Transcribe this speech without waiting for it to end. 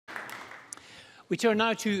We turn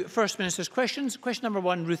now to First Minister's questions. Question number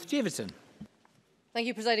 1, Ruth Davidson. Thank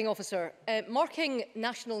you, Presiding Officer. Marking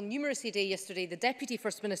National Numeracy Day yesterday, the Deputy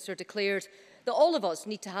First Minister declared that all of us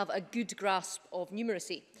need to have a good grasp of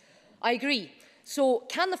numeracy. I agree. So,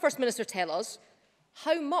 can the First Minister tell us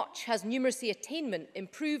how much has numeracy attainment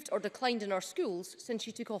improved or declined in our schools since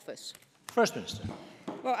she took office? First Minister.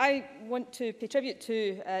 Well, I want to pay tribute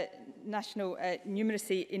to national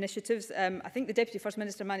numeracy initiatives. I think the Deputy First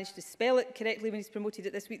Minister managed to spell it correctly when he's promoted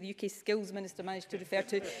it this week. The UK Skills Minister managed to refer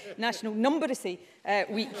to National Numeracy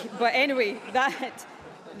Week. But anyway,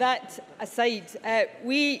 that aside,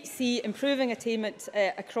 we see improving attainment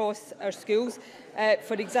across our schools.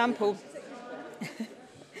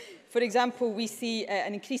 For example, we see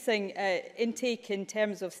an increasing intake in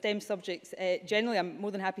terms of STEM subjects generally. I'm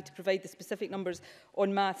more than happy to provide the specific numbers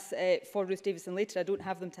on maths for Ruth Davidson later. I don't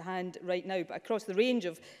have them to hand right now, but across the range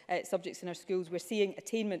of subjects in our schools, we're seeing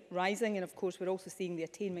attainment rising, and of course we're also seeing the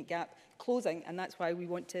attainment gap closing, and that's why we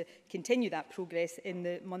want to continue that progress in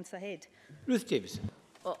the months ahead. Ruth Davidson.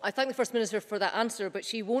 Well, I thank the First Minister for that answer, but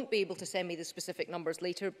she won't be able to send me the specific numbers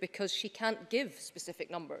later because she can't give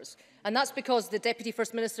specific numbers. And that's because the Deputy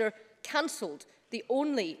First Minister cancelled the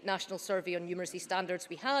only national survey on numeracy standards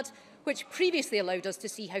we had, which previously allowed us to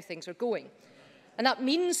see how things are going. And that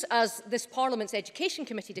means, as this Parliament's Education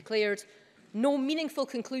Committee declared, no meaningful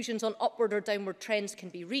conclusions on upward or downward trends can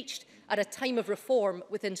be reached at a time of reform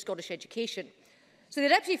within Scottish education. So the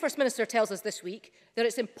Deputy First Minister tells us this week that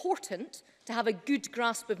it's important to have a good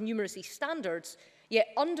grasp of numeracy standards, yet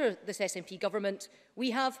under this SNP government, we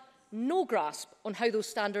have no grasp on how those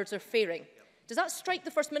standards are faring. Does that strike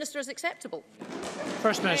the First Minister as acceptable?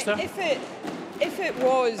 First Minister. If it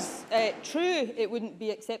was true, it wouldn't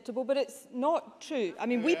be acceptable, but it's not true. I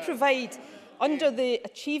mean, we provide, under the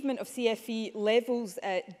achievement of CFE levels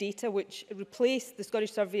data, which replaced the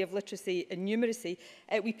Scottish Survey of Literacy and Numeracy,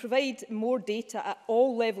 we provide more data at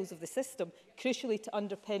all levels of the system, crucially to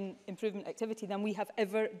underpin improvement activity, than we have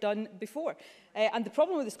ever done before. And the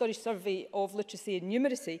problem with the Scottish Survey of Literacy and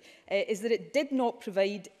Numeracy is that it did not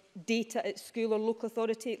provide data at school or local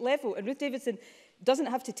authority level. And Ruth Davidson doesn't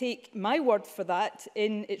have to take my word for that.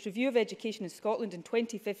 In its review of education in Scotland in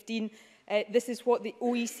 2015, this is what the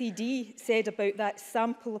OECD said about that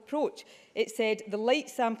sample approach. It said the light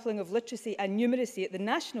sampling of literacy and numeracy at the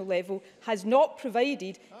national level has not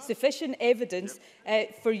provided sufficient evidence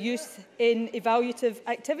for use in evaluative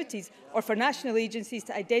activities or for national agencies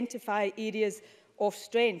to identify areas of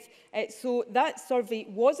strength. So that survey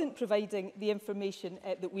wasn't providing the information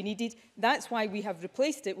that we needed. That's why we have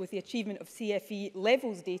replaced it with the achievement of CFE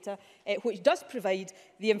levels data, which does provide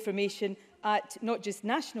the information at not just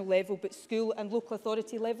national level, but school and local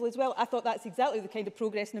authority level as well. I thought that's exactly the kind of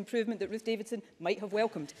progress and improvement that Ruth Davidson might have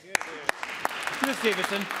welcomed. Ruth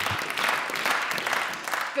Davidson.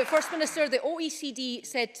 But First Minister, the OECD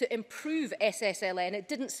said to improve SSLN. It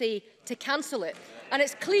didn't say to cancel it. And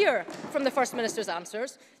it's clear from the First Minister's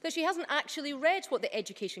answers that she hasn't actually read what the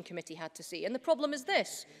Education Committee had to say. And the problem is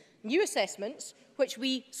this. New assessments, which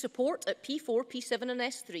we support at P4, P7 and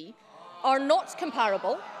S3, are not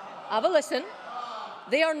comparable. Have a listen.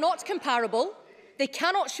 They are not comparable. They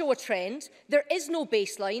cannot show a trend, there is no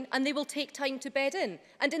baseline, and they will take time to bed in.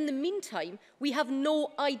 And in the meantime, we have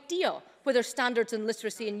no idea whether standards in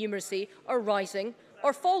literacy and numeracy are rising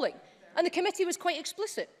or falling. And the committee was quite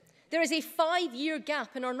explicit. There is a 5-year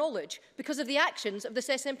gap in our knowledge because of the actions of this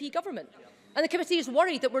SNP government. And the committee is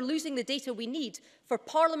worried that we're losing the data we need for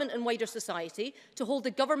Parliament and wider society to hold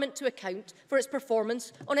the government to account for its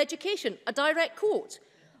performance on education. A direct quote.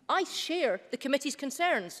 I share the committee's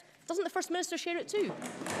concerns. Doesn't the First Minister share it too?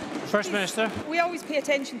 First Minister. We always pay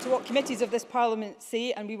attention to what committees of this Parliament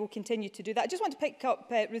say, and we will continue to do that. I just want to pick up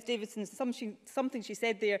Ruth Davidson's something she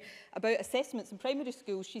said there about assessments in primary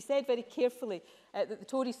schools. She said very carefully that the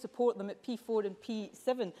Tories support them at P4 and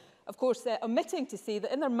P7. Of course, omitting to say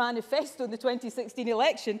that in their manifesto in the 2016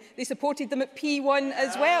 election, they supported them at P1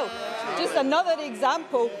 as well. Just another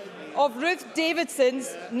example of Ruth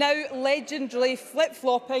Davidson's now legendarily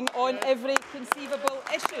flip-flopping on every conceivable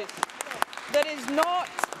issue. There is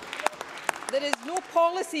no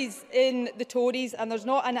policies in the Tories, and there's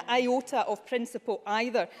not an iota of principle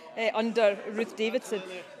either under Ruth Davidson.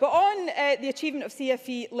 But on the achievement of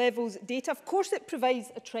CFE levels data, of course it provides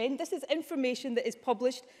a trend. This is information that is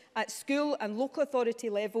published at school and local authority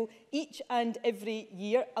level each and every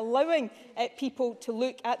year, allowing people to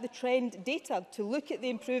look at the trend data, to look at the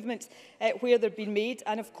improvements where they've been made,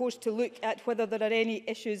 and of course to look at whether there are any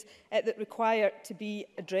issues that require to be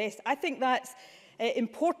addressed. I think that's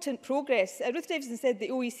important progress. Ruth Davidson said the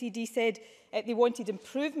OECD said they wanted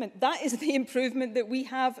improvement. That is the improvement that we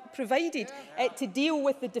have provided to deal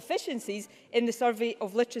with the deficiencies in the survey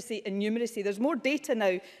of literacy and numeracy. There's more data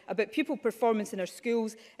now about pupil performance in our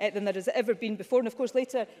schools than there has ever been before. And of course,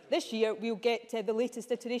 later this year, we'll get the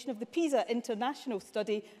latest iteration of the PISA international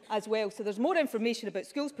study as well. So there's more information about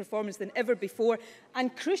schools' performance than ever before.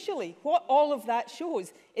 And crucially, what all of that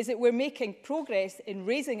shows is that we're making progress in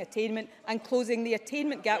raising attainment and closing the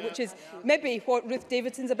attainment gap, which is maybe what Ruth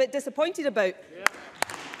Davidson's a bit disappointed about.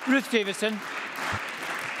 Ruth Davidson.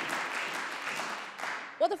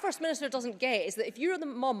 What the First Minister doesn't get is that if you're the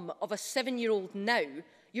mum of a 7-year-old now,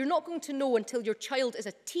 you're not going to know until your child is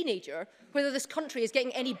a teenager whether this country is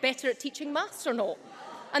getting any better at teaching maths or not.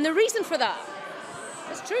 And the reason for that,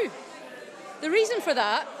 it's true, the reason for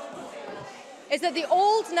that is that the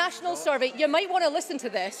old national survey, you might want to listen to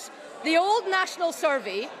this, the old national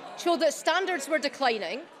survey showed that standards were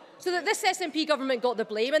declining, so that this SNP government got the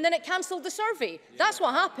blame and then it cancelled the survey. That's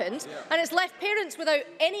what happened, and it's left parents without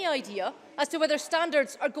any idea as to whether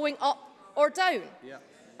standards are going up or down.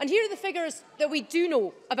 And here are the figures that we do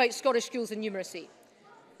know about Scottish schools and numeracy.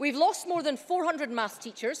 We've lost more than 400 maths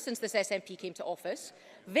teachers since this SNP came to office.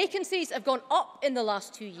 Vacancies have gone up in the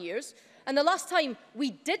last 2 years. And the last time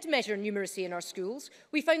we did measure numeracy in our schools,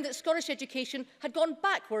 we found that Scottish education had gone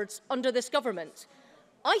backwards under this government.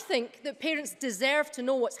 I think that parents deserve to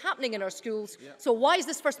know what's happening in our schools, so why has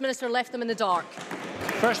this First Minister left them in the dark?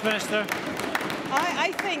 First Minister.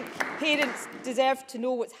 I think parents deserve to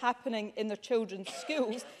know what's happening in their children's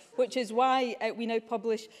schools, which is why we now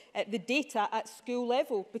publish the data at school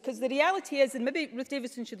level. Because the reality is, and maybe Ruth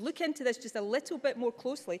Davidson should look into this just a little bit more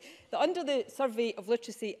closely, that under the survey of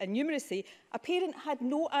literacy and numeracy, a parent had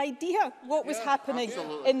no idea what was happening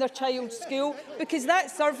in their child's school, because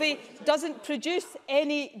that survey doesn't produce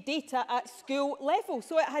any data at school level.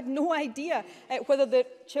 So it had no idea whether the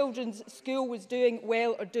children's school was doing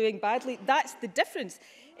well or doing badly. That's the difference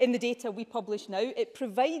in the data we publish now. It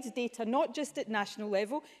provides data not just at national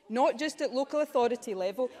level, not just at local authority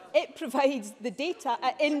level, it provides the data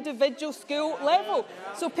at individual school level.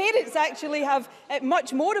 So parents actually have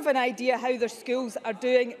much more of an idea how their schools are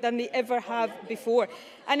doing than they ever have before.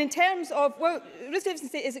 And in terms of, well, Ruth Davidson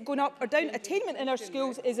said, is it going up or down? Attainment in our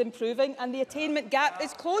schools is improving and the attainment gap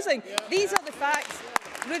is closing. These are the facts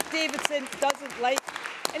Ruth Davidson doesn't like.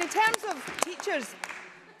 And in terms of teachers,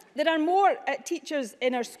 there are more teachers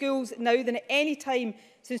in our schools now than at any time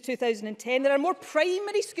since 2010. There are more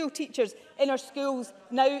primary school teachers in our schools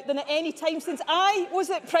now than at any time since I was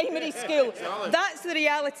at primary school. That's the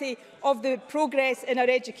reality of the progress in our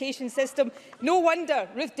education system. No wonder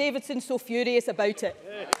Ruth Davidson's so furious about it.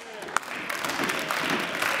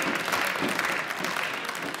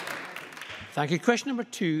 Thank you. Question number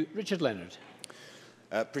 2, Richard Leonard.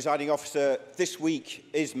 Presiding Officer, this week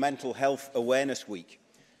is Mental Health Awareness Week.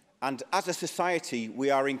 And as a society,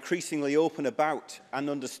 we are increasingly open about and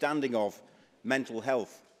understanding of mental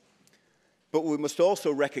health. But we must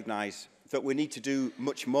also recognise that we need to do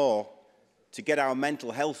much more to get our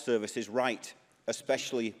mental health services right,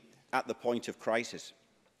 especially at the point of crisis.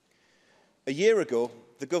 A year ago,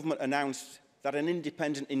 the government announced that an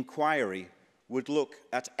independent inquiry would look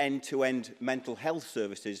at end-to-end mental health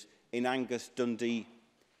services in Angus, Dundee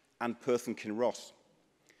and Perth and Kinross.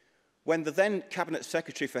 When the then Cabinet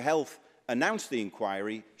Secretary for Health announced the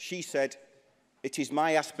inquiry, she said, "It is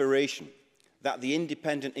my aspiration that the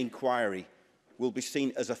independent inquiry will be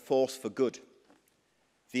seen as a force for good.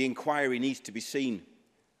 The inquiry needs to be seen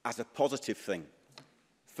as a positive thing."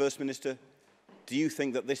 First Minister, do you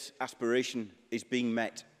think that this aspiration is being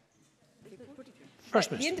met?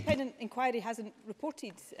 The independent inquiry hasn't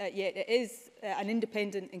reported yet. It is an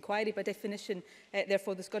independent inquiry by definition.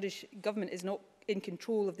 Therefore, the Scottish Government is not in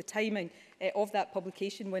control of the timing of that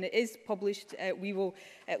publication. When it is published, we will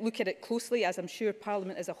look at it closely, as I'm sure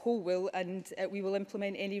Parliament as a whole will, and we will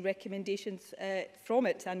implement any recommendations from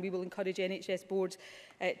it, and we will encourage NHS boards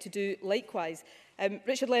to do likewise.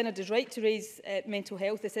 Richard Leonard is right to raise mental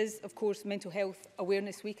health. This is, of course, Mental Health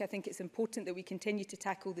Awareness Week. I think it's important that we continue to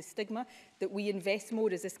tackle the stigma, that we invest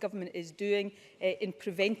more, as this government is doing, in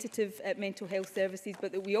preventative mental health services,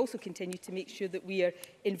 but that we also continue to make sure that we are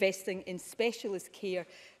investing in specialist care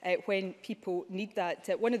when people need that.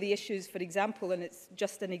 One of the issues, for example, and it's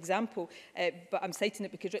just an example, but I'm citing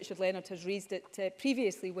it because Richard Leonard has raised it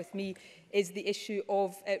previously with me, is the issue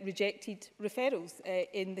of rejected referrals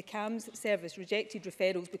in the CAMHS service. Rejected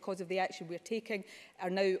referrals, because of the action we're taking, are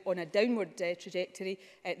now on a downward trajectory.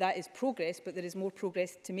 That is progress, but there is more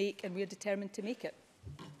progress to make, and we are determined to make it.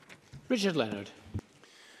 Richard Leonard.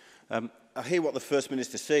 I hear what the First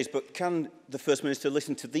Minister says, but can the First Minister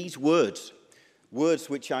listen to these words? words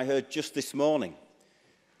which I heard just this morning.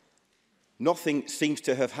 Nothing seems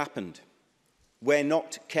to have happened. We're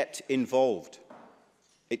not kept involved.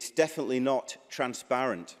 It's definitely not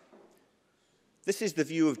transparent. This is the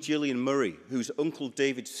view of Gillian Murray, whose uncle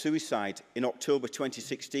David's suicide in October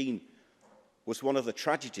 2016 was one of the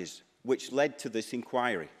tragedies which led to this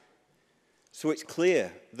inquiry. So it's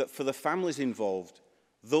clear that for the families involved,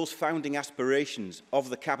 those founding aspirations of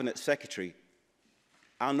the Cabinet Secretary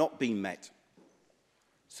are not being met.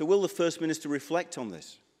 So will the First Minister reflect on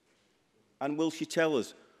this? And will she tell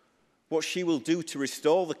us what she will do to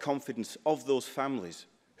restore the confidence of those families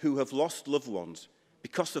who have lost loved ones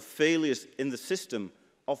because of failures in the system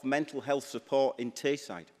of mental health support in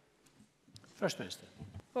Tayside? First Minister.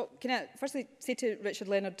 Well, can I firstly say to Richard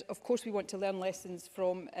Leonard, of course we want to learn lessons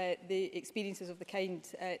from the experiences of the kind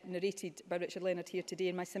narrated by Richard Leonard here today,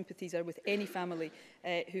 and my sympathies are with any family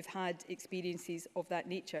who've had experiences of that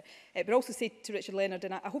nature. But also say to Richard Leonard,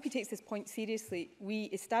 and I hope he takes this point seriously, we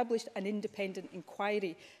established an independent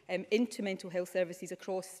inquiry into mental health services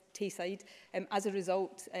across Tayside as a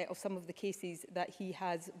result of some of the cases that he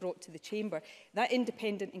has brought to the Chamber. That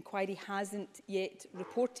independent inquiry hasn't yet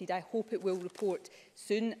reported. I hope it will report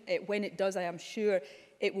soon. When it does, I am sure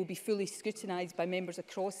it will be fully scrutinised by members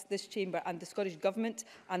across this chamber, and the Scottish Government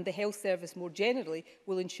and the Health Service more generally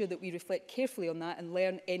will ensure that we reflect carefully on that and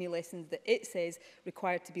learn any lessons that it says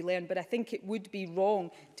required to be learned. But I think it would be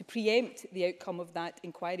wrong to preempt the outcome of that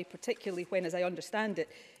inquiry, particularly when, as I understand it,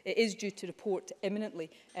 it is due to report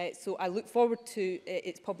imminently. So I look forward to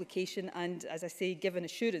its publication and, as I say, give an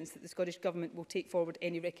assurance that the Scottish Government will take forward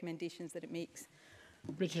any recommendations that it makes.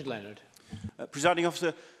 Richard Leonard. Presiding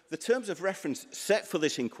Officer, the terms of reference set for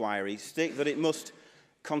this inquiry state that it must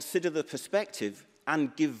consider the perspective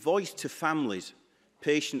and give voice to families,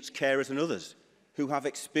 patients, carers and others who have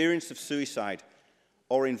experience of suicide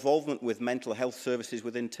or involvement with mental health services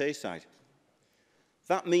within Tayside.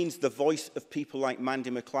 That means the voice of people like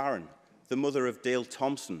Mandy McLaren, the mother of Dale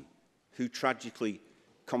Thompson, who tragically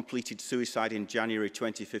completed suicide in January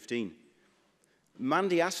 2015.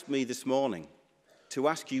 Mandy asked me this morning to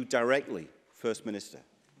ask you directly, First Minister,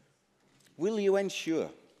 will you ensure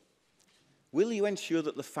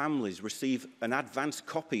that the families receive an advance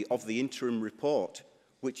copy of the interim report,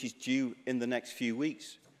 which is due in the next few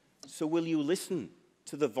weeks? So will you listen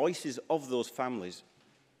to the voices of those families,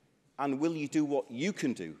 and will you do what you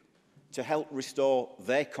can do to help restore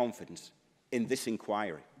their confidence in this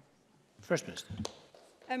inquiry? First Minister.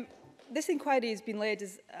 This inquiry has been led,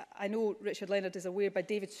 as I know Richard Leonard is aware, by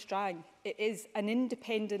David Strang. It is an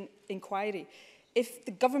independent inquiry. If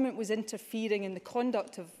the government was interfering in the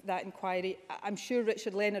conduct of that inquiry, I'm sure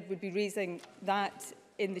Richard Leonard would be raising that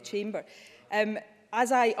in the chamber.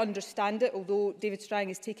 As I understand it, although David Strang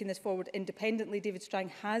is taking this forward independently, David Strang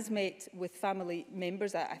has met with family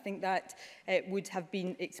members. I think that would have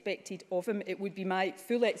been expected of him. It would be my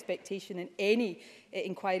full expectation in any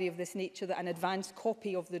inquiry of this nature that an advance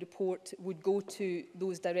copy of the report would go to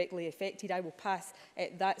those directly affected. I will pass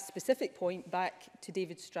that specific point back to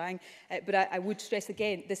David Strang. But I would stress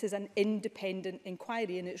again, this is an independent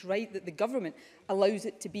inquiry, and it's right that the government allows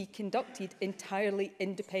it to be conducted entirely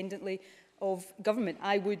independently of government.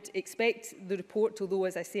 I would expect the report, although,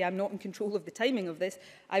 as I say, I'm not in control of the timing of this,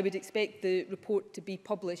 I would expect the report to be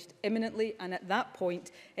published imminently, and at that point,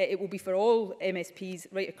 it will be for all MSPs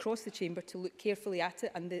right across the chamber to look carefully at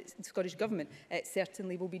it, and the Scottish Government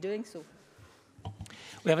certainly will be doing so.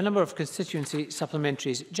 We have a number of constituency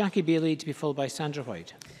supplementaries. Jackie Bailey to be followed by Sandra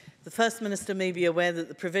White. The First Minister may be aware that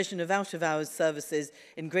the provision of out-of-hours services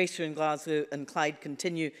in Greater and Glasgow and Clyde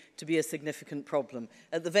continue to be a significant problem.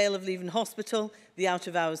 At the Vale of Leven Hospital, the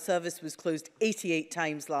out-of-hours service was closed 88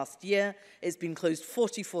 times last year. It's been closed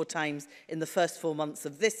 44 times in the first 4 months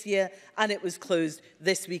of this year, and it was closed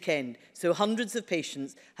this weekend. So hundreds of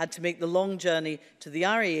patients had to make the long journey to the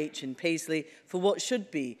RAH in Paisley for what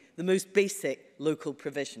should be the most basic local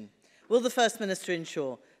provision. Will the First Minister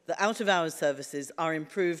ensure that out-of-hours services are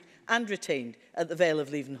improved and retained at the Vale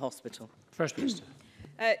of Leven Hospital? First Minister.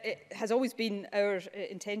 It has always been our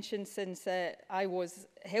intention since I was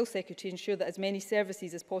Health Secretary to ensure that as many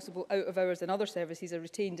services as possible, out of hours and other services, are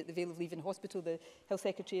retained at the Vale of Leven Hospital. The Health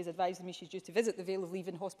Secretary has advised me she's due to visit the Vale of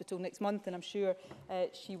Leven Hospital next month, and I'm sure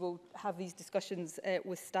she will have these discussions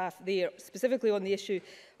with staff there. Specifically on the issue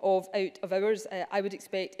of out of hours, I would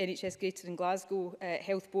expect NHS Greater and Glasgow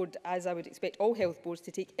Health Board, as I would expect all health boards,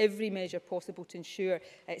 to take every measure possible to ensure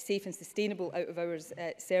safe and sustainable out of hours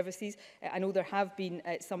services. I know there have been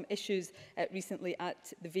some issues recently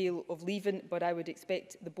at the Vale of Leven, but I would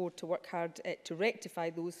expect the board to work hard to rectify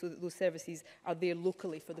those so that those services are there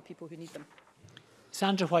locally for the people who need them.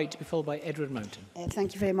 Sandra White to be followed by Edward Mountain.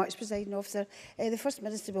 Thank you very much, Presiding Officer. The First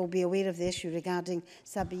Minister will be aware of the issue regarding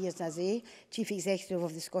Sabir Zazeh, Chief Executive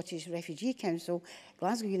of the Scottish Refugee Council.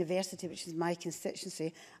 Glasgow University, which is my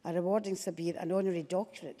constituency, are awarding Sabir an honorary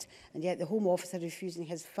doctorate, and yet the Home Office are refusing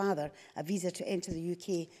his father a visa to enter the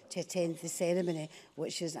UK to attend the ceremony,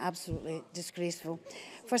 which is absolutely disgraceful.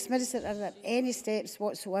 First Minister, are there any steps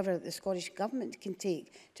whatsoever that the Scottish Government can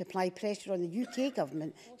take to apply pressure on the UK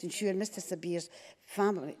Government to ensure Mr Sabir's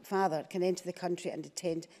father can enter the country and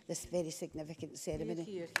attend this very significant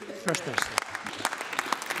ceremony? First Minister.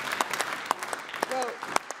 Well,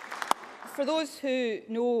 for those who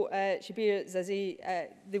know Sabir Zazeh,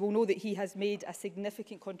 they will know that he has made a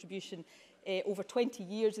significant contribution over 20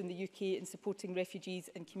 years in the UK in supporting refugees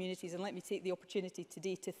and communities. And let me take the opportunity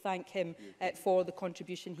today to thank him for the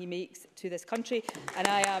contribution he makes to this country. And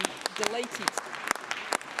I am delighted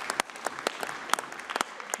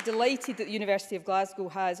that the University of Glasgow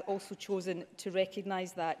has also chosen to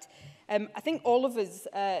recognise that. I think all of us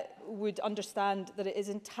would understand that it is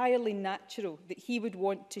entirely natural that he would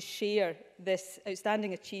want to share this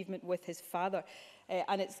outstanding achievement with his father.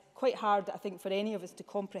 And it's quite hard, I think, for any of us to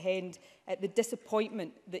comprehend the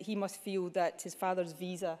disappointment that he must feel that his father's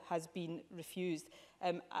visa has been refused.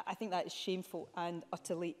 I think that is shameful and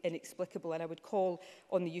utterly inexplicable, and I would call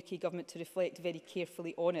on the UK Government to reflect very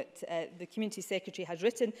carefully on it. The Community Secretary has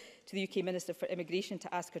written to the UK Minister for Immigration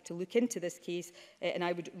to ask her to look into this case, and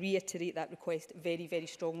I would reiterate that request very, very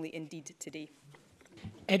strongly indeed today.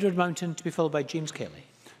 Edward Mountain to be followed by James Kelly.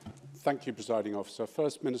 Thank you, Presiding Officer.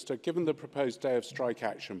 First Minister, given the proposed day of strike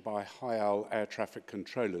action by High-Al air traffic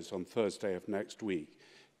controllers on Thursday of next week,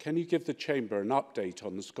 can you give the Chamber an update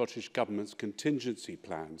on the Scottish Government's contingency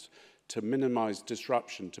plans to minimise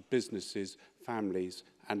disruption to businesses, families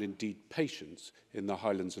and indeed patients in the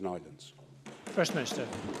Highlands and Islands? First Minister.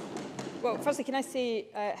 Well, firstly, can I say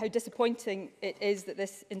how disappointing it is that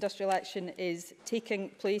this industrial action is taking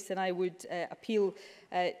place, and I would appeal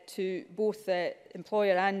to both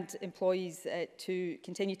employer and employees to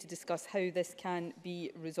continue to discuss how this can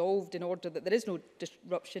be resolved in order that there is no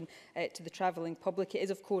disruption to the travelling public. It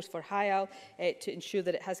is, of course, for High-Al to ensure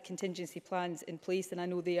that it has contingency plans in place, and I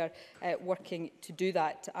know they are working to do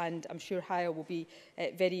that, and I'm sure High-Al will be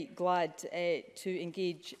very glad to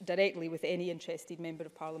engage directly with any interested Member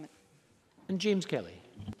of Parliament. And James Kelly.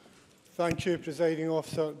 Thank you, Presiding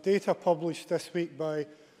Officer. Data published this week by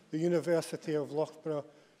the University of Loughborough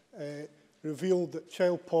revealed that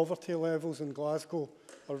child poverty levels in Glasgow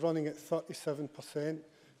are running at 37%.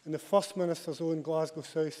 In the First Minister's own Glasgow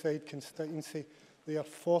South Side constituency, they are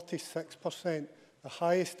 46%, the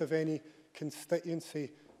highest of any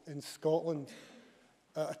constituency in Scotland.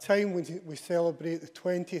 At a time when we celebrate the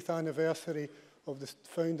 20th anniversary of the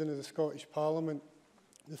founding of the Scottish Parliament,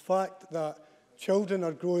 the fact that children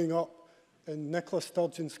are growing up in Nicola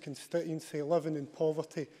Sturgeon's constituency living in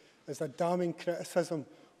poverty is a damning criticism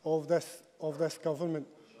of this government.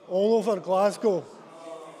 All over Glasgow,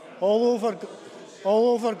 Order,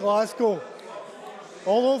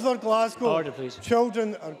 please.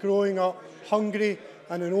 Children are growing up hungry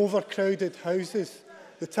and in overcrowded houses.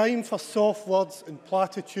 The time for soft words and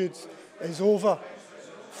platitudes is over.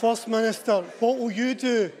 First Minister, what will you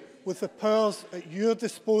do with the powers at your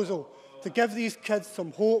disposal to give these kids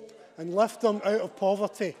some hope and lift them out of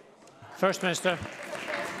poverty? First Minister.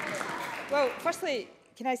 Well, firstly,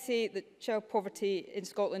 can I say that child poverty in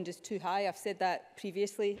Scotland is too high? I've said that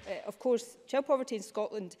previously. Of course, child poverty in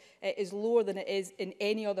Scotland is lower than it is in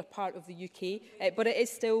any other part of the UK, but it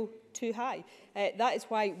is still too high. That is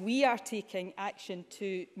why we are taking action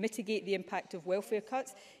to mitigate the impact of welfare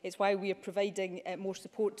cuts. It's why we are providing more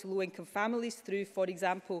support to low-income families through, for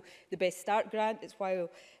example, the Best Start grant. It's why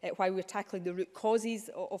we're tackling the root causes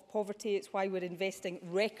of poverty. It's why we're investing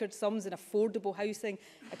record sums in affordable housing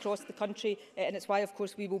across the country. And it's why, of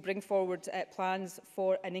course, we will bring forward plans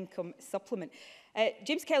for an income supplement.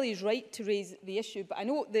 James Kelly is right to raise the issue, but I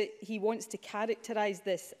know that he wants to characterise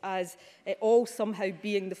this as all somehow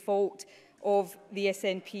being the fault of the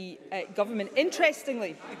SNP government.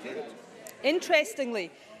 Interestingly,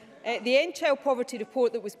 the End Child Poverty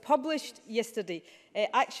report that was published yesterday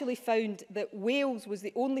actually found that Wales was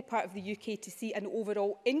the only part of the UK to see an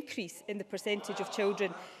overall increase in the percentage of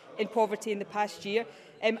children in poverty in the past year.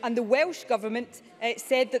 and the Welsh Government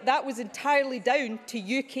said that that was entirely down to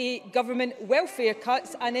UK government welfare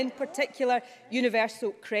cuts and in particular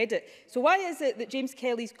universal credit. So why is it that James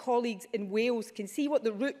Kelly's colleagues in Wales can see what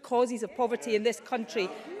the root causes of poverty in this country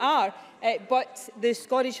are, but the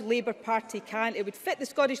Scottish Labour Party can't? It would fit the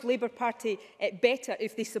Scottish Labour Party better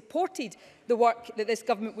if they supported the work that this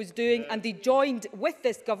government was doing and they joined with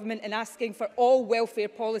this government in asking for all welfare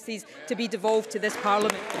policies to be devolved to this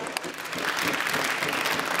Parliament.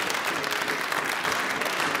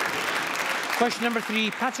 Question number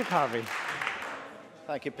 3, Patrick Harvey.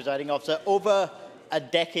 Thank you, Presiding Officer. Over a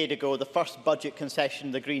decade ago, the first budget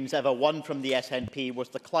concession the Greens ever won from the SNP was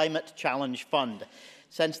the Climate Challenge Fund.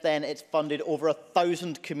 Since then, it's funded over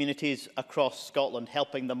 1,000 communities across Scotland,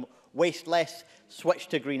 helping them waste less, switch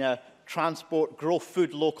to greener, transport, grow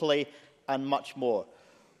food locally, and much more.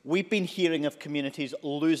 We've been hearing of communities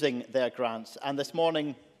losing their grants, and this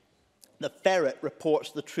morning, the Ferret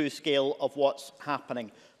reports the true scale of what's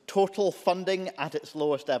happening. Total funding at its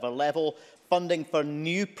lowest ever level, funding for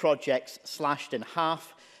new projects slashed in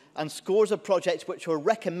half, and scores of projects which were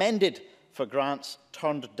recommended for grants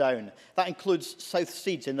turned down. That includes South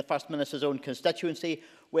Seeds in the First Minister's own constituency,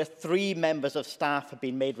 where 3 members of staff have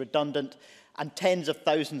been made redundant and tens of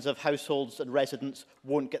thousands of households and residents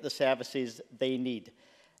won't get the services they need.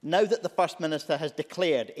 Now that the First Minister has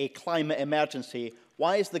declared a climate emergency,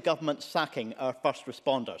 why is the government sacking our first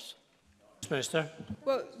responders? Minister.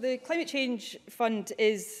 Well, the Climate Change Fund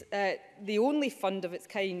is the only fund of its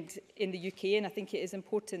kind in the UK, and I think it is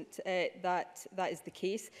important that that is the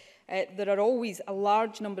case. There are always a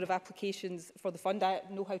large number of applications for the fund. I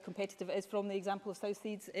know how competitive it is from the example of South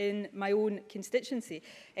Seeds in my own constituency.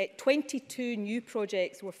 22 new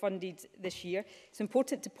projects were funded this year. It's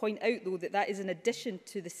important to point out, though, that that is in addition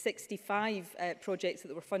to the 65 projects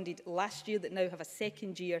that were funded last year that now have a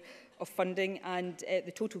second year of funding, and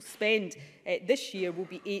the total spend this year will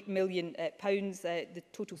be £8 million. The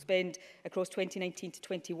total spend across 2019 to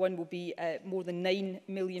 21 will be more than £9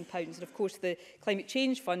 million. And of course, the Climate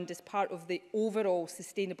Change Fund is part of the overall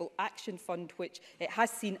Sustainable Action Fund, which has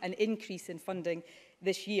seen an increase in funding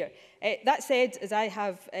this year. That said, as I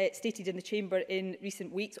have stated in the Chamber in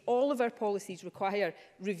recent weeks, all of our policies require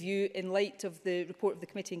review in light of the report of the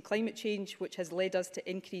Committee on Climate Change, which has led us to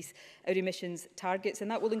increase our emissions targets, and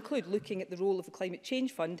that will include looking at the role of the Climate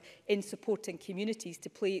Change Fund in supporting communities to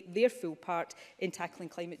play their full part in tackling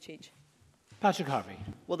climate change. Patrick Harvey.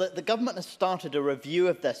 Well, the government has started a review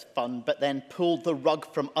of this fund, but then pulled the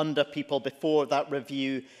rug from under people before that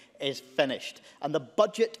review is finished. And the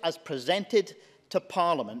budget as presented to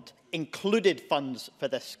Parliament included funds for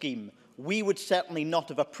this scheme. We would certainly not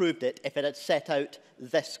have approved it if it had set out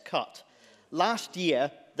this cut. Last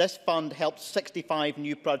year, this fund helped 65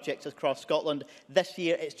 new projects across Scotland. This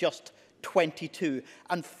year, it's just 22.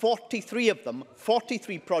 And 43 of them,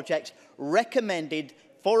 43 projects recommended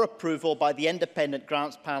for approval by the Independent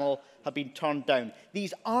Grants Panel, have been turned down.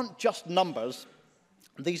 These aren't just numbers.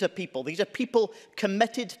 These are people. These are people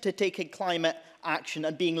committed to taking climate action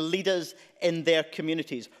and being leaders in their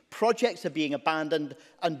communities. Projects are being abandoned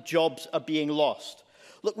and jobs are being lost.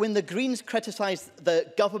 Look, when the Greens criticise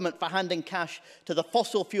the government for handing cash to the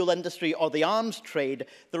fossil fuel industry or the arms trade,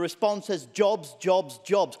 the response is jobs, jobs,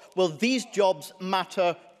 jobs. Well, these jobs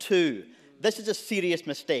matter too. This is a serious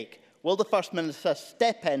mistake. Will the First Minister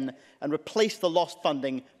step in and replace the lost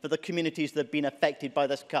funding for the communities that have been affected by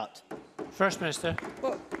this cut? First Minister.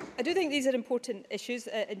 Well, I do think these are important issues,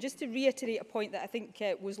 and just to reiterate a point that I think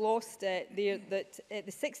was lost there, that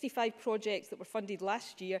the 65 projects that were funded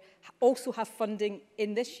last year also have funding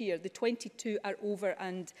in this year. The 22 are over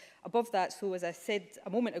and above that. So, as I said a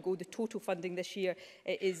moment ago, the total funding this year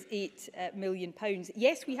is £8 million.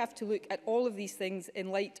 Yes, we have to look at all of these things in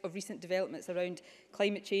light of recent developments around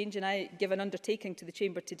climate change, and I give an undertaking to the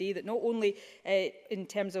Chamber today that not only in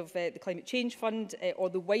terms of the Climate Change Fund or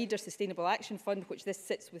the wider Sustainable Action Fund, which this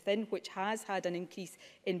sits within, which has had an increase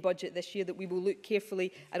in budget this year, that we will look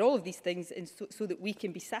carefully at all of these things and so that we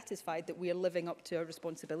can be satisfied that we are living up to our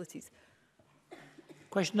responsibilities.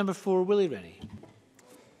 Question number 4, Willie Rennie.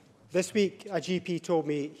 This week, a GP told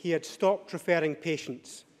me he had stopped referring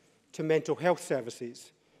patients to mental health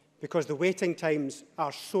services because the waiting times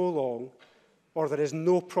are so long or there is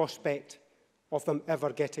no prospect of them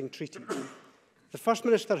ever getting treated. The First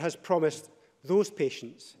Minister has promised those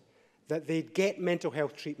patients that they'd get mental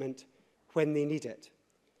health treatment when they need it.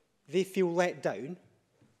 They feel let down.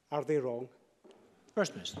 Are they wrong?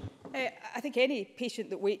 First Minister. I think any patient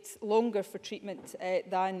that waits longer for treatment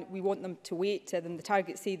than we want them to wait, than the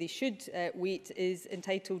targets say they should wait, is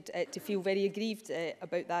entitled to feel very aggrieved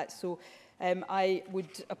about that. So I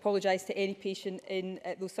would apologise to any patient in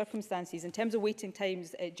those circumstances. In terms of waiting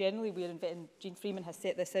times, generally, we are investing, Jean Freeman has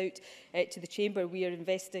set this out to the Chamber, we are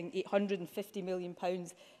investing £850 million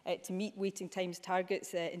to meet waiting times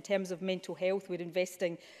targets. In terms of mental health, we're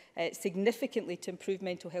investing significantly to improve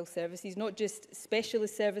mental health services, not just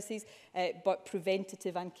specialist services, but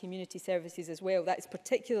preventative and community services as well. That is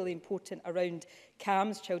particularly important around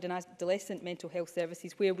CAMS, child and adolescent mental health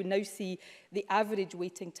services, where we now see the average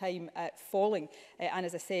waiting time falling, and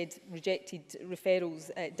as I said, rejected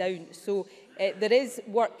referrals down. So there is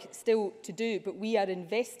work still to do, but we are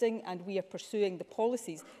investing and we are pursuing the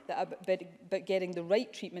policies that are about getting the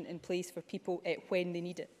right treatment in place for people when they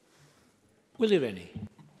need it. Willie Rennie.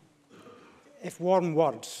 If warm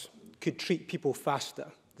words could treat people faster,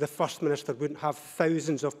 the First Minister wouldn't have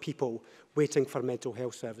thousands of people waiting for mental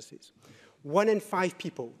health services. 1 in 5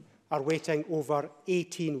 people are waiting over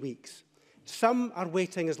 18 weeks. Some are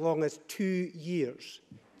waiting as long as 2 years,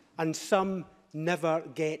 and some never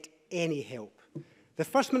get any help. The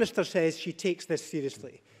First Minister says she takes this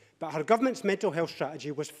seriously, but her government's mental health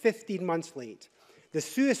strategy was 15 months late. The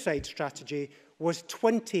suicide strategy was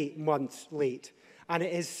 20 months late, and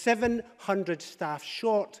it is 700 staff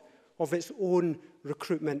short of its own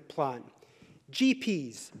recruitment plan.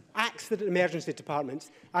 GPs, accident emergency departments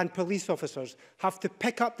and police officers have to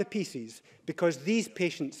pick up the pieces because these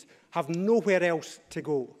patients have nowhere else to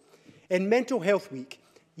go. In Mental Health Week,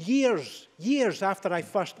 years after I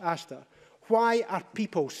first asked her, why are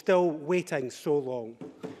people still waiting so long?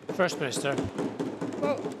 First Minister.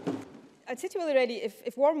 Well, I'd say to Willie Rennie,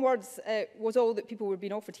 if warm words was all that people were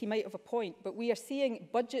being offered, he might have a point. But we are seeing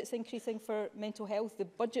budgets increasing for mental health. The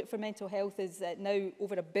budget for mental health is now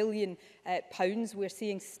over £1 billion. We're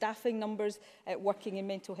seeing staffing numbers working in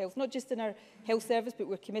mental health, not just in our health service, but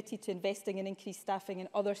we're committed to investing in increased staffing in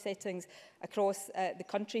other settings across the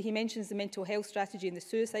country. He mentions the mental health strategy and the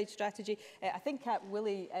suicide strategy. I think at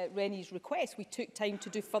Willie Rennie's request, we took time to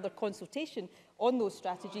do further consultation on those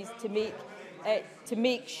strategies to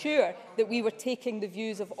make sure that we were taking the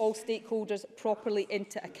views of all stakeholders properly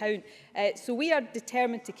into account. So we are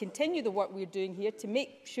determined to continue the work we're doing here to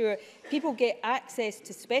make sure people get access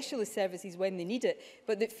to specialist services when they need it,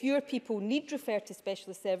 but that fewer people need refer to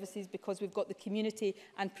specialist services because we've got the community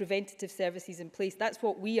and preventative services in place. That's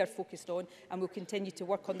what we are focused on, and we'll continue to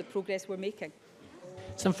work on the progress we're making.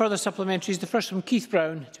 Some further supplementaries. The first from Keith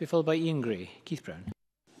Brown, to be followed by Ian Gray. Keith Brown.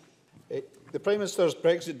 The Prime Minister's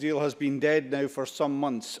Brexit deal has been dead now for some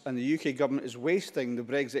months, and the UK Government is wasting the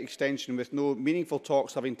Brexit extension with no meaningful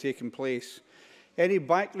talks having taken place. Any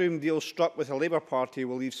backroom deal struck with the Labour Party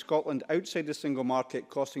will leave Scotland outside the single market,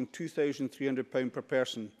 costing £2,300 per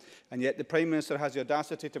person, and yet the Prime Minister has the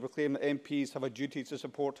audacity to proclaim that MPs have a duty to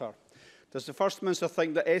support her. Does the First Minister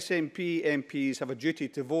think that SNP MPs have a duty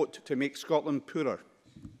to vote to make Scotland poorer?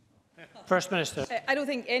 First Minister. I don't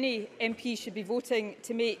think any MP should be voting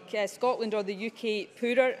to make Scotland or the UK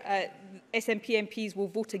poorer. SNP MPs will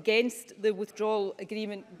vote against the withdrawal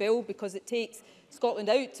agreement bill because it takes Scotland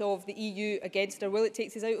out of the EU against our will. It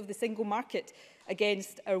takes us out of the single market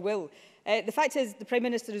against our will. The fact is the Prime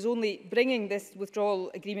Minister is only bringing this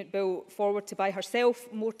withdrawal agreement bill forward to buy herself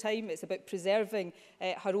more time. It's about preserving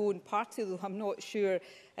her own party, though I'm not sure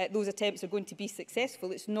those attempts are going to be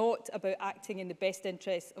successful. It's not about acting in the best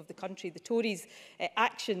interests of the country. The Tories'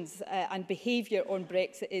 actions and behaviour on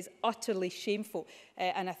Brexit is utterly shameful.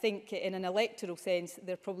 And I think in an electoral sense,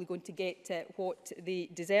 they're probably going to get what they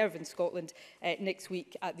deserve in Scotland next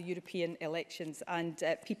week at the European elections. And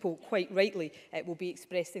people, quite rightly, will be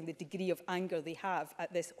expressing the degree of anger they have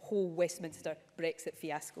at this whole Westminster Brexit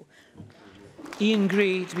fiasco. Ian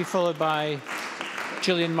Gray, to be followed by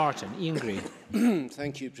Gillian Martin. Ian Gray.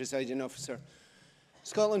 Thank you, Presiding Officer.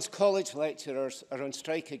 Scotland's college lecturers are on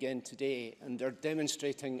strike again today and are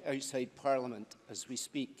demonstrating outside Parliament as we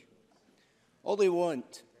speak. All they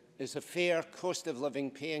want is a fair cost of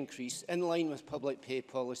living pay increase in line with public pay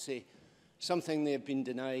policy, something they have been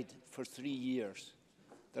denied for 3 years.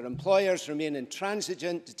 Their employers remain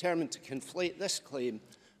intransigent, determined to conflate this claim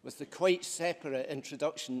with the quite separate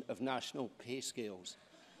introduction of national pay scales.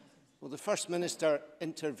 Will the First Minister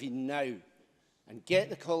intervene now and get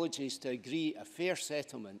the colleges to agree a fair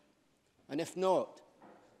settlement? And if not,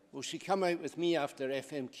 will she come out with me after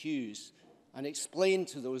FMQs and explain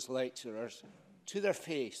to those lecturers, to their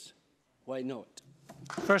face, why not?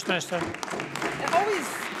 First Minister.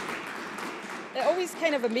 It always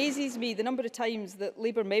kind of amazes me the number of times that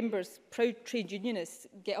Labour members, proud trade unionists,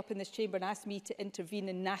 get up in this chamber and ask me to intervene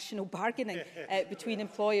in national bargaining between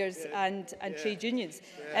employers and trade unions.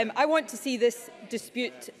 I want to see this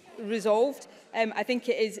dispute resolved. I think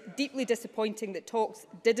it is deeply disappointing that talks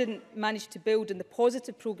didn't manage to build on the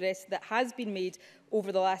positive progress that has been made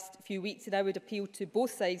over the last few weeks, and I would appeal to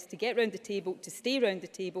both sides to get round the table, to stay round the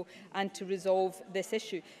table and to resolve this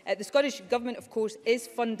issue. The Scottish Government, of course, is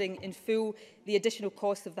funding in full the additional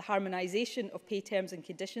cost of the harmonisation of pay terms and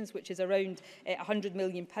conditions, which is around £100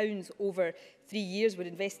 million over 3 years. We're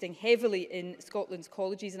investing heavily in Scotland's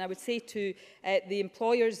colleges, and I would say to the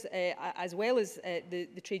employers as well as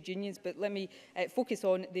the trade unions, but let me focus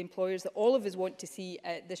on the employers, that all of us want to see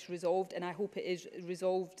this resolved, and I hope it is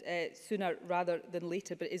resolved sooner rather than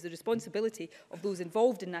later, but it is the responsibility of those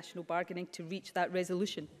involved in national bargaining to reach that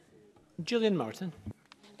resolution. Gillian Martin.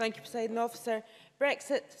 Thank you, Presiding Officer.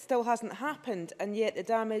 Brexit still hasn't happened, and yet the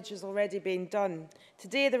damage has already been done.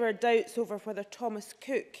 Today there are doubts over whether Thomas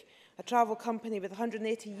Cook, a travel company with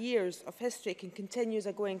 180 years of history, can continue as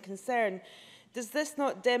a going concern. Does this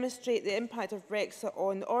not demonstrate the impact of Brexit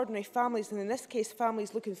on ordinary families, and in this case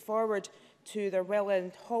families looking forward to their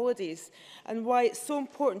well-earned holidays, and why it's so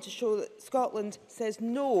important to show that Scotland says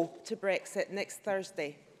no to Brexit next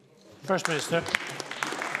Thursday? First Minister.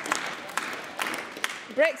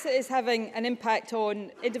 Brexit is having an impact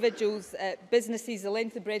on individuals, businesses, the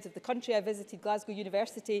length and breadth of the country. I visited Glasgow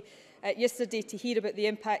University yesterday to hear about the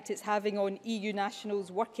impact it's having on EU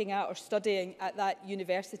nationals working at or studying at that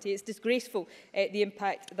university. It's disgraceful, the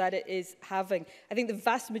impact that it is having. I think the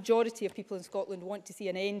vast majority of people in Scotland want to see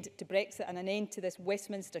an end to Brexit and an end to this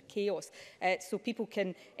Westminster chaos, so people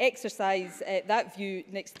can exercise that view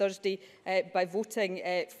next Thursday by voting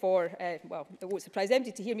for, well, it won't surprise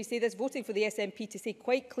anybody to hear me say this, voting for the SNP to say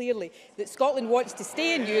quite clearly that Scotland wants to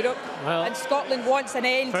stay in Europe, well, and Scotland wants an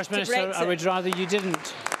end First to Minister, Brexit. I would rather you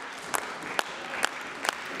didn't.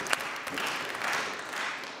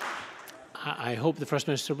 I hope the First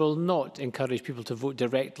Minister will not encourage people to vote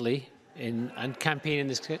directly and campaign in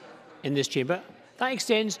this chamber. That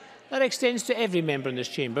extends to every member in this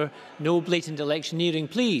chamber. No blatant electioneering,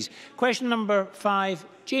 please. Question number 5,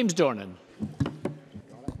 James Dornan.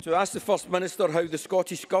 To ask the First Minister how the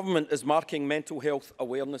Scottish Government is marking Mental Health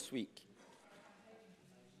Awareness Week.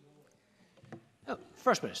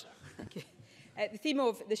 First Minister. The theme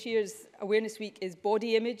of this year's Awareness Week is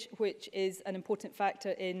body image, which is an important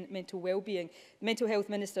factor in mental well-being. The Mental Health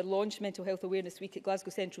Minister launched Mental Health Awareness Week at Glasgow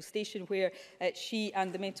Central Station, where she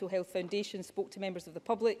and the Mental Health Foundation spoke to members of the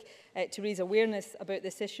public to raise awareness about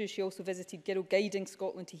this issue. She also visited Girl Guiding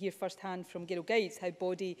Scotland to hear firsthand from Girl Guides how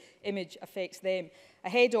body image affects them.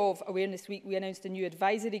 Ahead of Awareness Week, we announced a new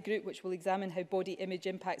advisory group which will examine how body image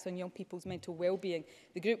impacts on young people's mental well-being.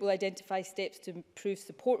 The group will identify steps to improve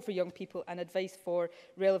support for young people and advice for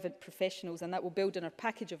relevant professionals, and that will build on our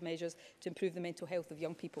package of measures to improve the mental health of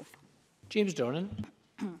young people. James Dornan.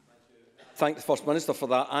 Thank the First Minister for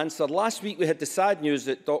that answer. Last week we had the sad news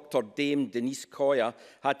that Dr Dame Denise Coya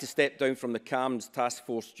had to step down from the CAMHS task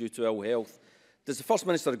force due to ill health. Does the First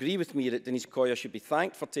Minister agree with me that Denise Coya should be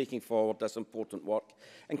thanked for taking forward this important work?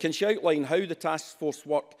 And can she outline how the task force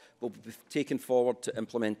work will be taken forward to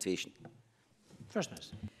implementation? First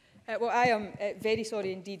Minister. Well, I am very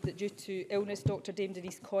sorry indeed that due to illness, Dr Dame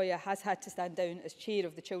Denise Coya has had to stand down as chair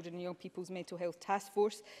of the Children and Young People's Mental Health Task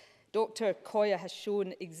Force. Dr Coya has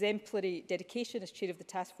shown exemplary dedication as chair of the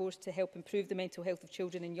task force to help improve the mental health of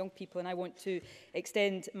children and young people, and I want to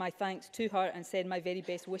extend my thanks to her and send my very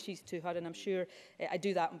best wishes to her, and I'm sure I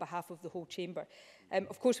do that on behalf of the whole chamber.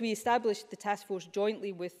 Of course, we established the task force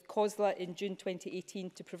jointly with COSLA in June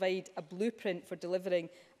 2018 to provide a blueprint for delivering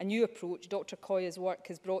a new approach. Dr Coya's work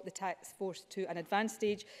has brought the task force to an advanced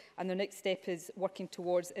stage, and the next step is working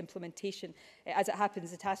towards implementation. As it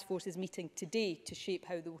happens, the task force is meeting today to shape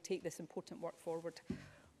how they will take this important work forward.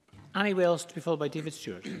 Annie Wells, to be followed by David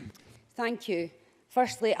Stewart. Thank you.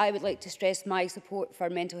 Firstly, I would like to stress my support for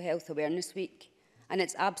Mental Health Awareness Week. And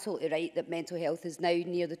it's absolutely right that mental health is now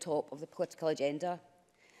near the top of the political agenda.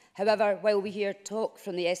 However, while we hear talk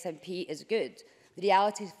from the SNP is good, the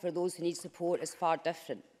reality for those who need support is far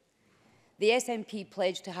different. The SNP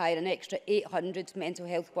pledged to hire an extra 800 mental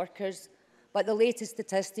health workers, but the latest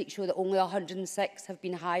statistics show that only 106 have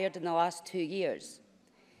been hired in the last 2 years.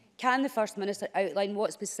 Can the First Minister outline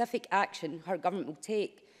what specific action her government will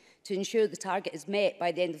take to ensure the target is met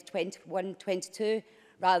by the end of 21-22,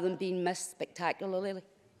 rather than being missed spectacularly?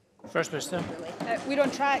 First Minister. We're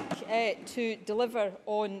on track to deliver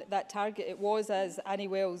on that target. It was, as Annie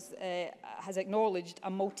Wells has acknowledged,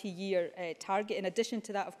 a multi-year target. In addition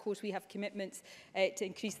to that, of course, we have commitments to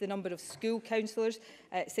increase the number of school counsellors.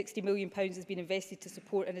 £60 million has been invested to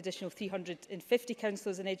support an additional 350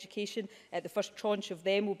 counsellors in education. The first tranche of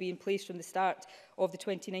them will be in place from the start of the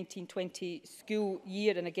 2019-20 school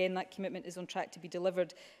year. And again, that commitment is on track to be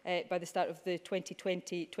delivered by the start of the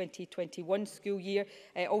 2020-2021 school year.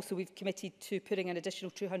 Also, we've committed to putting an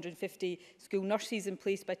additional 250 school nurses in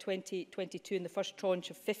place by 2022, and the first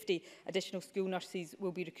tranche of 50 additional school nurses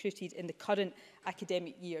will be recruited in the current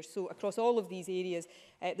academic year. So across all of these areas,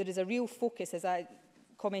 there is a real focus, as I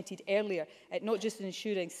commented earlier, not just in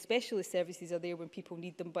ensuring specialist services are there when people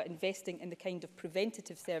need them, but investing in the kind of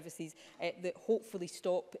preventative services that hopefully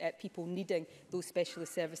stop people needing those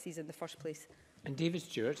specialist services in the first place. And David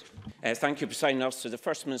Stewart. Thank you, Presiding Officer. The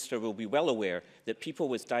First Minister will be well aware that people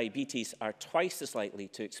with diabetes are twice as likely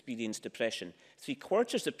to experience depression.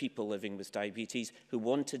 3/4 of people living with diabetes who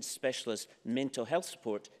wanted specialist mental health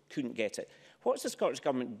support couldn't get it. What is the Scottish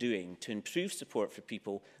Government doing to improve support for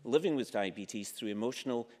people living with diabetes through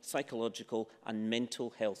emotional, psychological and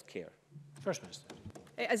mental health care? First Minister.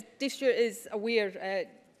 As Dave Stewart is aware,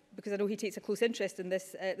 because I know he takes a close interest in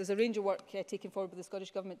this, there's a range of work taken forward by the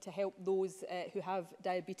Scottish Government to help those who have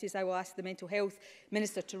diabetes. I will ask the Mental Health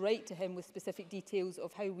Minister to write to him with specific details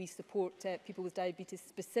of how we support people with diabetes,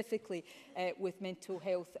 specifically with mental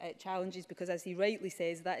health challenges, because as he rightly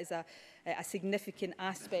says, that is a significant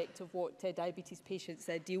aspect of what diabetes patients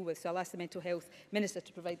deal with. So I'll ask the Mental Health Minister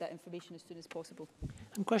to provide that information as soon as possible.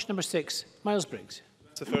 And question number 6, Miles Briggs.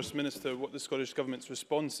 To the First Minister, what the Scottish Government's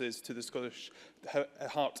response is to the Scottish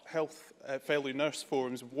Heart Health Failure Nurse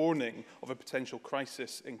Forum's warning of a potential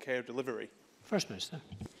crisis in care delivery. First Minister.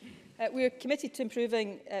 We are committed to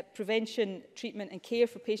improving prevention, treatment and care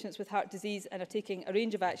for patients with heart disease and are taking a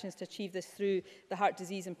range of actions to achieve this through the Heart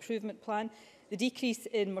Disease Improvement Plan. The decrease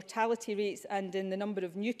in mortality rates and in the number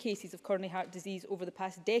of new cases of coronary heart disease over the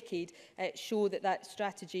past decade show that that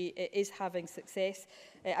strategy is having success.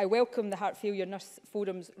 I welcome the Heart Failure Nurse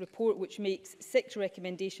Forum's report, which makes 6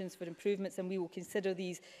 recommendations for improvements, and we will consider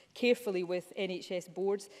these carefully with NHS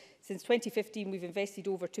boards. Since 2015, we've invested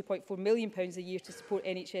over £2.4 million a year to support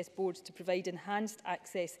NHS boards to provide enhanced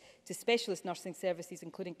access to specialist nursing services,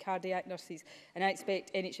 including cardiac nurses. And I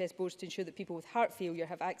expect NHS boards to ensure that people with heart failure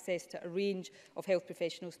have access to a range of health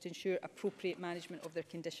professionals to ensure appropriate management of their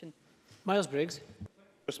condition. Miles Briggs.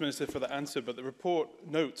 First Minister for the answer, but the report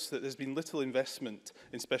notes that there's been little investment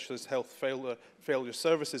in specialist health failure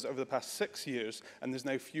services over the past 6 years, and there's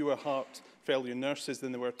now fewer heart failure nurses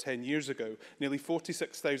than there were 10 years ago. Nearly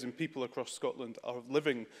 46,000 people across Scotland are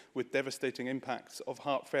living with devastating impacts of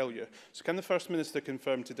heart failure. So can the First Minister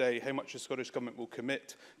confirm today how much the Scottish Government will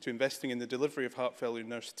commit to investing in the delivery of heart failure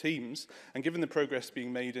nurse teams, and given the progress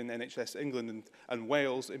being made in NHS England and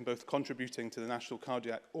Wales in both contributing to the National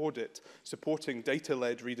Cardiac Audit, supporting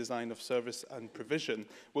data-led redesign of service and provision,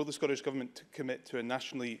 will the Scottish Government commit to a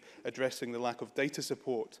nationally addressing the lack of data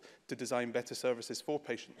support to design better services for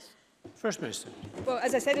patients? First Minister. Well,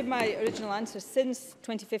 as I said in my original answer, since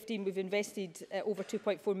 2015 we've invested over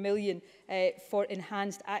 £2.4 million for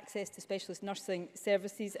enhanced access to specialist nursing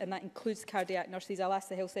services, and that includes cardiac nurses. I'll ask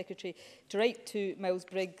the Health Secretary to write to Miles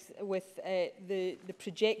Briggs with the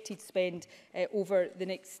projected spend over the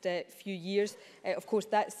next few years. Of course,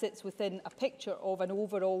 that sits within a picture of an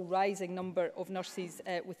overall rising number of nurses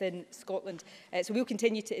within Scotland. So we'll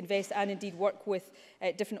continue to invest and indeed work with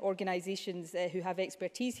different organisations who have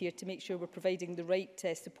expertise here to make sure we're providing the right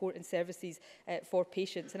support and services for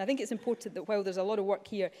patients. And I think it's important that while there's a lot of work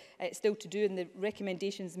here still to do, and the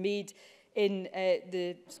recommendations made in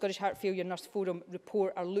the Scottish Heart Failure Nurse Forum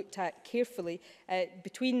report are looked at carefully,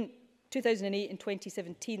 between 2008 and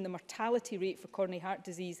 2017, the mortality rate for coronary heart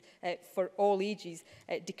disease for all ages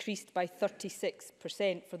decreased by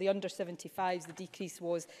 36%. For the under 75s, the decrease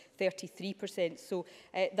was 33%. So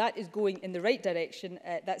that is going in the right direction.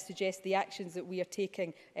 That suggests the actions that we are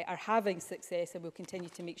taking are having success, and we'll continue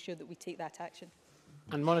to make sure that we take that action.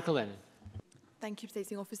 And Monica Lennon. Thank you,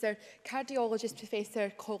 Presiding Officer. Cardiologist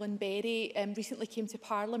Professor Colin Berry recently came to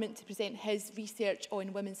Parliament to present his research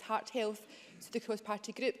on women's heart health to the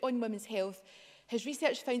cross-party group on women's health. His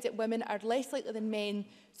research finds that women are less likely than men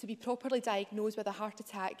to be properly diagnosed with a heart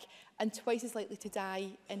attack and twice as likely to die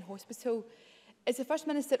in hospital. Is the First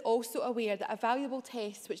Minister also aware that a valuable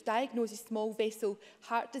test which diagnoses small vessel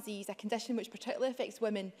heart disease, a condition which particularly affects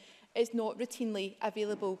women, is not routinely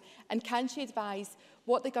available? And can she advise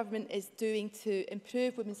what the Government is doing to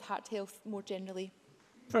improve women's heart health more generally?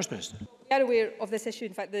 First Minister. We are aware of this issue.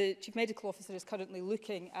 In fact, the Chief Medical Officer is currently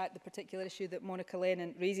looking at the particular issue that Monica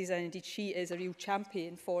Lennon raises, and indeed she is a real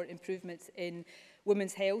champion for improvements in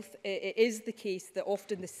women's health. It is the case that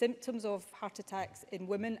often the symptoms of heart attacks in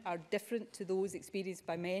women are different to those experienced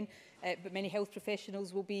by men, but many health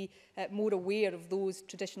professionals will be more aware of those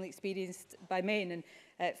traditionally experienced by men. And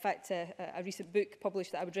in fact, a recent book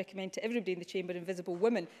published that I would recommend to everybody in the Chamber, Invisible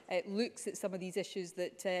Women, looks at some of these issues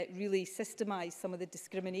that really systemise some of the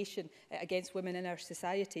discrimination against women in our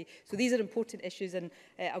society. So these are important issues, and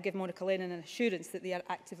I'll give Monica Lennon an assurance that they are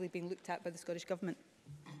actively being looked at by the Scottish Government.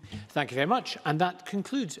 Thank you very much. And that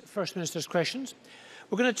concludes First Minister's questions.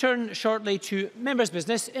 We're going to turn shortly to members'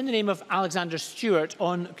 business in the name of Alexander Stewart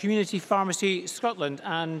on Community Pharmacy Scotland.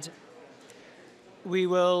 And we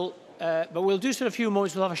will, but we'll do so in a few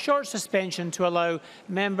moments. We'll have a short suspension to allow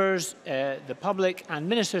members, the public and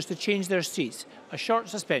ministers to change their seats. A short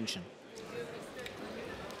suspension.